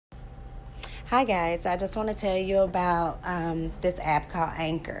Hi guys, I just want to tell you about this app called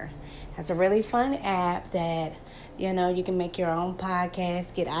Anchor. It's a really fun app that you can make your own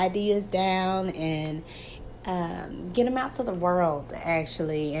podcast, get ideas down, and get them out to the world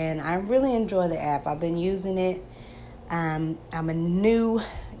actually. And I really enjoy the app. I've been using it. I'm a new,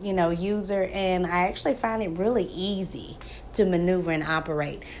 user, and I actually find it really easy to maneuver and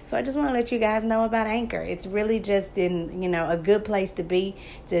operate. So I just want to let you guys know about Anchor. It's really just a good place to be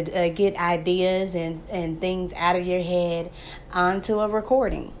to get ideas and things out of your head onto a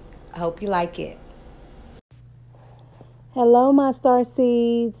recording. I hope you like it. Hello, my star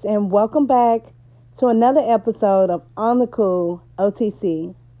seeds, and welcome back to another episode of On the Cool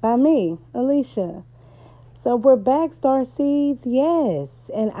OTC by me, Alicia. So we're back, star seeds, yes,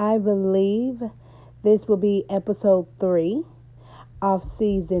 and I believe this will be episode 3 of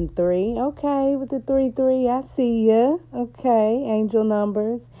season 3. Okay, with the 3, I see ya. Okay, angel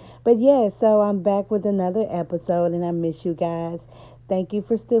numbers. But yeah, so I'm back with another episode, and I miss you guys. Thank you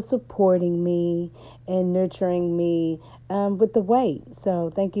for still supporting me and nurturing me with the wait.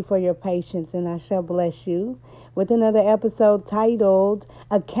 So thank you for your patience, and I shall bless you with another episode titled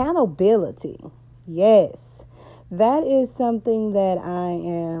Accountability. Yes, that is something that I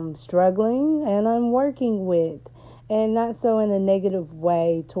am struggling and I'm working with, and not so in a negative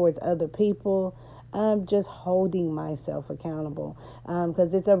way towards other people. I'm just holding myself accountable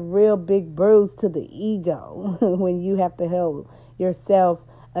because it's a real big bruise to the ego when you have to hold yourself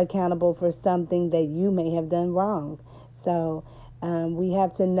accountable for something that you may have done wrong. So we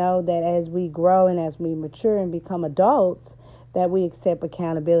have to know that as we grow and as we mature and become adults, that we accept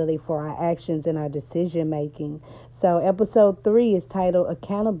accountability for our actions and our decision making. So episode 3 is titled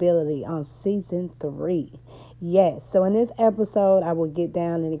Accountability on season 3. Yes, so in this episode, I will get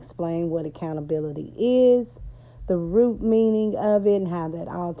down and explain what accountability is, the root meaning of it, and how that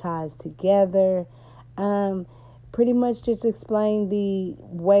all ties together. Pretty much just explain the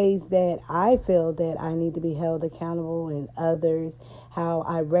ways that I feel that I need to be held accountable and others, how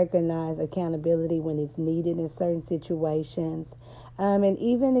I recognize accountability when it's needed in certain situations, and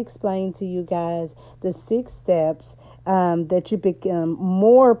even explain to you guys the 6 steps that you become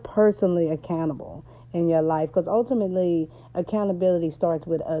more personally accountable in your life, because ultimately accountability starts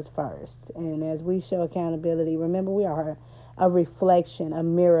with us first. And as we show accountability, remember, we are a reflection, a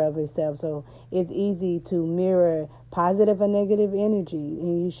mirror of yourself. So it's easy to mirror positive or negative energy,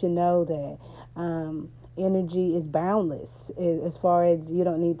 and you should know that energy is boundless. As far as you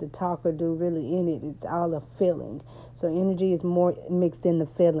don't need to talk or do really in it, it's all a feeling. So energy is more mixed in the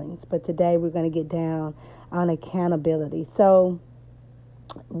feelings. But today we're going to get down on accountability. So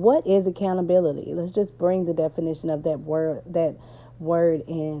what is accountability? Let's just bring the definition of that word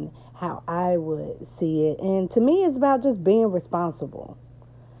in how I would see it. And to me, it's about just being responsible.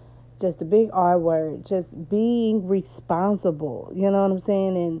 Just the big R word, just being responsible. You know what I'm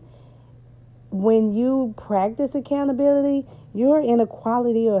saying? And when you practice accountability, you're in a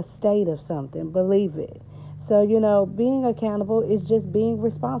quality or a state of something. Believe it. So, being accountable is just being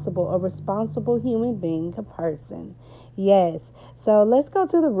responsible, a responsible human being, a person. Yes. So let's go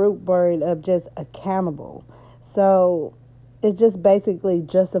to the root word of just accountable. So it's just basically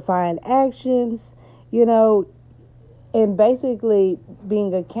justifying actions, and basically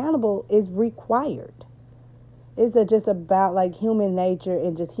being accountable is required. It's just about like human nature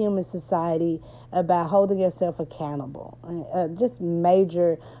and just human society about holding yourself accountable. Just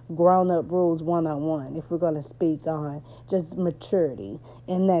major grown-up rules 101 if we're going to speak on just maturity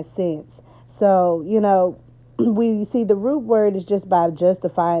in that sense. So, we see the root word is just about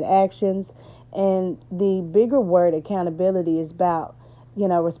justifying actions, and the bigger word accountability is about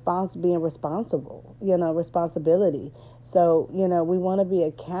being responsible, responsibility. So we want to be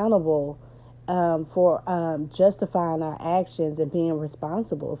accountable for justifying our actions and being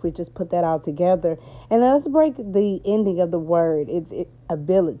responsible. If we just put that all together, and let's break the ending of the word, it's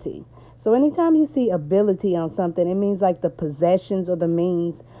ability. So anytime you see ability on something, it means like the possessions or the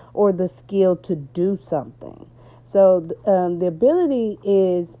means or the skill to do something. So the ability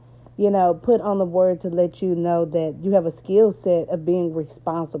is, put on the word to let you know that you have a skill set of being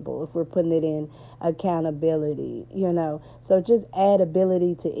responsible, if we're putting it in accountability, So just add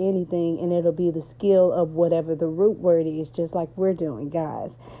ability to anything and it'll be the skill of whatever the root word is, just like we're doing,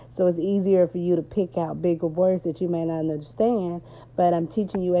 guys. So it's easier for you to pick out bigger words that you may not understand, but I'm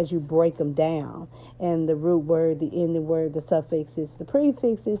teaching you as you break them down. And the root word, the ending word, the suffixes, the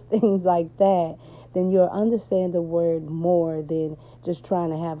prefixes, things like that, then you'll understand the word more than just trying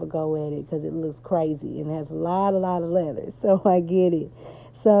to have a go at it because it looks crazy and has a lot of letters. So I get it.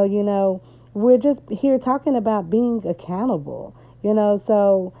 So, we're just here talking about being accountable,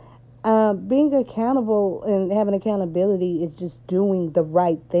 so Being accountable and having accountability is just doing the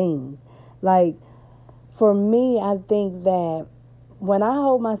right thing. Like, for me, I think that when I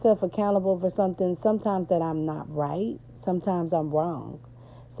hold myself accountable for something, sometimes that I'm not right, sometimes I'm wrong.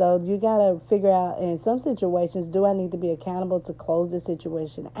 So you got to figure out, in some situations, do I need to be accountable to close this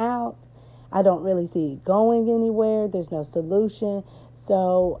situation out? I don't really see it going anywhere. There's no solution.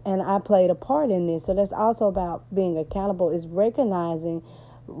 So, and I played a part in this. So that's also about being accountable, is recognizing,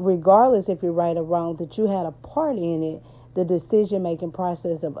 regardless if you're right or wrong, that you had a part in it, the decision making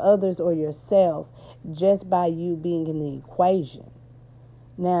process of others or yourself, just by you being in the equation.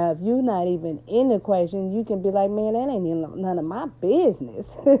 Now, if you're not even in the equation, you can be like, man, that ain't even none of my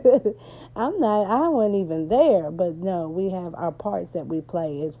business. I wasn't even there. But no, we have our parts that we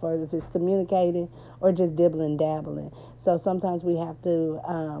play, as far as if it's communicating or just dibbling, dabbling. So sometimes we have to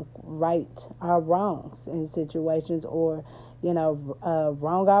right our wrongs in situations, or,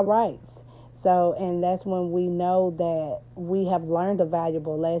 wrong our rights. So, and that's when we know that we have learned a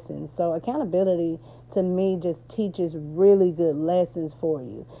valuable lesson. So accountability, to me, just teaches really good lessons for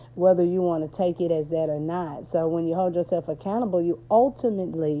you, whether you want to take it as that or not. So when you hold yourself accountable, you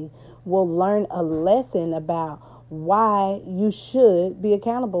ultimately will learn a lesson about why you should be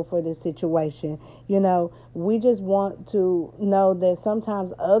accountable for this situation. We just want to know that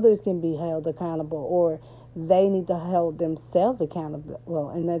sometimes others can be held accountable, or they need to hold themselves accountable. Well,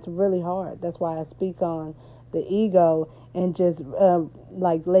 and that's really hard. That's why I speak on the ego, and just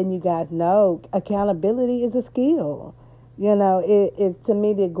like letting you guys know accountability is a skill. It to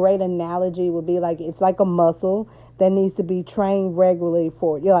me, the great analogy would be like, it's like a muscle that needs to be trained regularly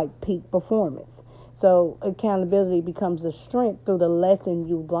for like peak performance. So accountability becomes a strength through the lesson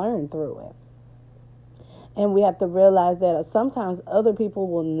you learn through it. And we have to realize that sometimes other people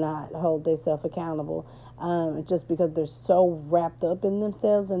will not hold themselves accountable, just because they're so wrapped up in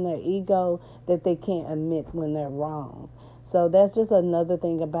themselves and their ego that they can't admit when they're wrong. So that's just another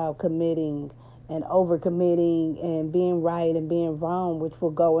thing about committing and overcommitting and being right and being wrong, which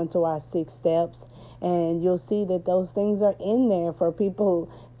will go into our 6 steps. And you'll see that those things are in there for people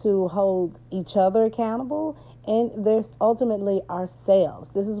to hold each other accountable, and there's ultimately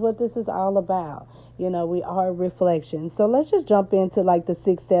ourselves. This is what this is all about. We are reflection. So let's just jump into like the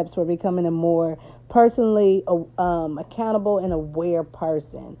 6 steps for becoming a more personally accountable and aware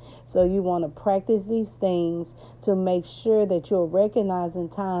person. So you want to practice these things to make sure that you're recognizing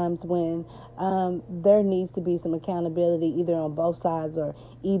times when there needs to be some accountability, either on both sides or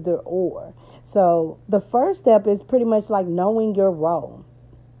either or. So the first step is pretty much like knowing your role.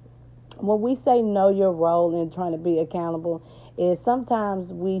 When we say know your role in trying to be accountable, is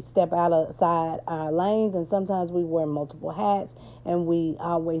sometimes we step outside our lanes, and sometimes we wear multiple hats, and we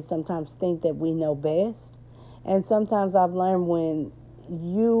always sometimes think that we know best. And sometimes I've learned, when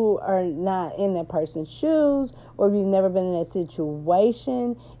you are not in that person's shoes, or if you've never been in that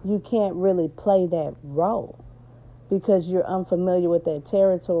situation, you can't really play that role because you're unfamiliar with that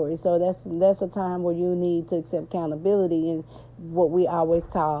territory. So that's a time where you need to accept accountability, and what we always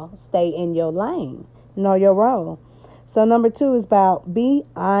call stay in your lane, know your role. So number 2 is about be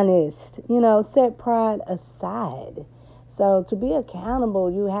honest. Set pride aside. So to be accountable,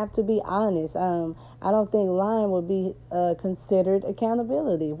 you have to be honest. I don't think lying would be considered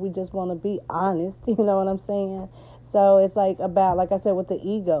accountability if we just want to be honest. You know what I'm saying? So it's like I said, with the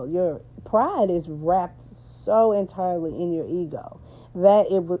ego, your pride is wrapped so entirely in your ego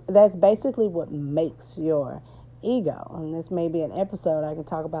that's basically what makes your ego. And this may be an episode I can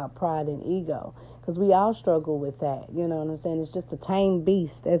talk about pride and ego, because we all struggle with that. You know what I'm saying? It's just a tame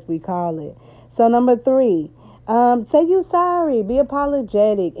beast, as we call it. So number 3, say you sorry, be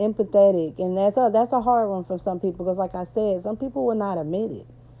apologetic, empathetic. And that's a hard one for some people, because like I said, some people will not admit it.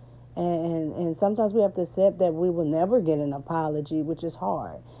 And sometimes we have to accept that we will never get an apology, which is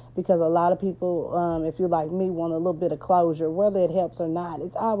hard, because a lot of people, if you're like me, want a little bit of closure, whether it helps or not.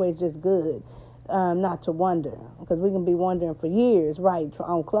 It's always just good not to wonder, because we can be wondering for years, right,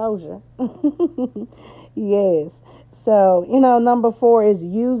 on closure. Yes. So, number 4 is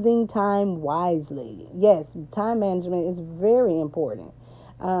using time wisely. Yes, time management is very important.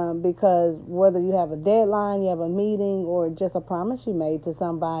 Because whether you have a deadline, you have a meeting, or just a promise you made to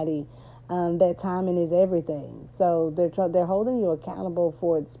somebody, that timing is everything. So they're holding you accountable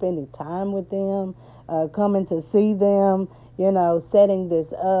for spending time with them, coming to see them, setting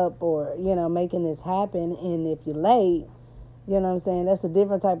this up, or making this happen. And if you're late, you know what I'm saying, that's a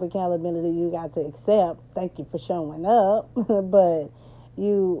different type of accountability you got to accept. Thank you for showing up. But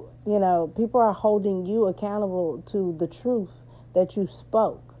people are holding you accountable to the truth that you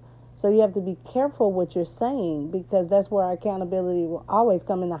spoke. So you have to be careful what you're saying, because that's where accountability will always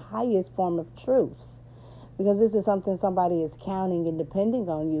come in the highest form of truths. Because this is something somebody is counting and depending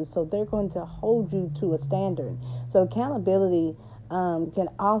on you, so they're going to hold you to a standard. So accountability can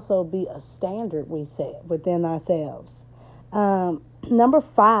also be a standard we set within ourselves. Number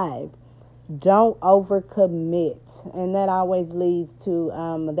 5, don't overcommit, and that always leads to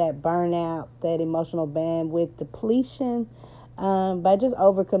that burnout, that emotional bandwidth depletion, by just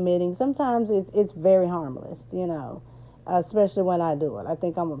overcommitting. Sometimes it's very harmless, especially when I do it. I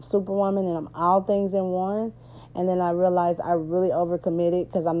think I'm a superwoman and I'm all things in one, and then I realize I really overcommitted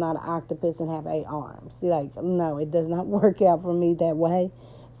because I'm not an octopus and have 8 arms. See, no, it does not work out for me that way.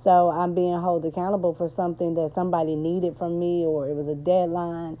 So I'm being held accountable for something that somebody needed from me, or it was a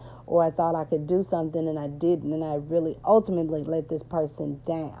deadline, or I thought I could do something and I didn't, and I really ultimately let this person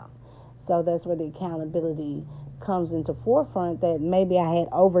down. So that's where the accountability comes into forefront, that maybe I had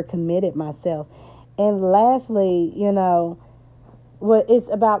overcommitted myself. And lastly, it's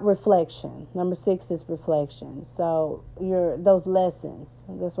about reflection. Number 6 is reflection. So those lessons,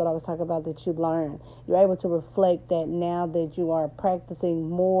 that's what I was talking about, that you learn. You're able to reflect that now that you are practicing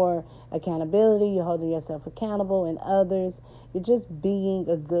more accountability, you're holding yourself accountable and others, you're just being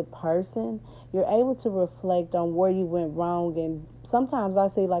a good person. You're able to reflect on where you went wrong. And sometimes I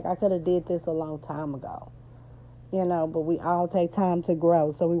see, I could have did this a long time ago. But we all take time to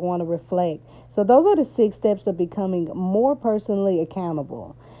grow, so we want to reflect. So those are the 6 steps of becoming more personally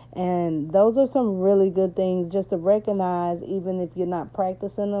accountable. And those are some really good things just to recognize, even if you're not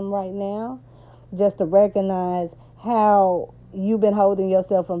practicing them right now, just to recognize how you've been holding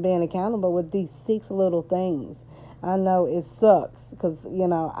yourself from being accountable with these 6 little things. I know it sucks because,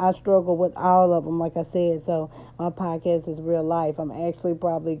 I struggle with all of them, like I said. So my podcast is real life. I'm actually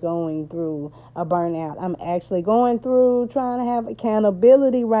probably going through a burnout. I'm actually going through trying to have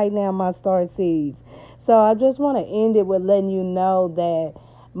accountability right now, my star seeds. So I just want to end it with letting you know that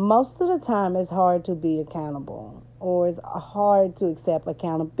most of the time it's hard to be accountable, or it's hard to accept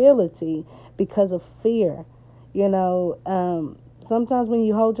accountability because of fear. Sometimes when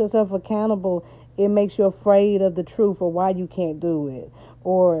you hold yourself accountable, it makes you afraid of the truth, or why you can't do it.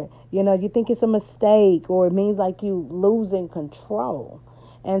 Or, you think it's a mistake, or it means like you losing control.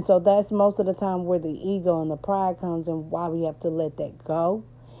 And so that's most of the time where the ego and the pride comes, and why we have to let that go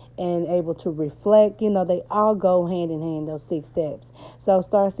and able to reflect. They all go hand in hand, those 6 steps. So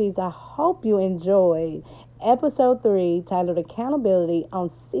Starseeds, I hope you enjoyed episode 3, titled Accountability, on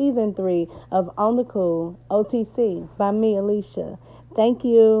season 3 of On the Cool OTC by me, Alicia. Thank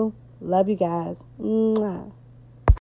you. Love you guys. Mwah.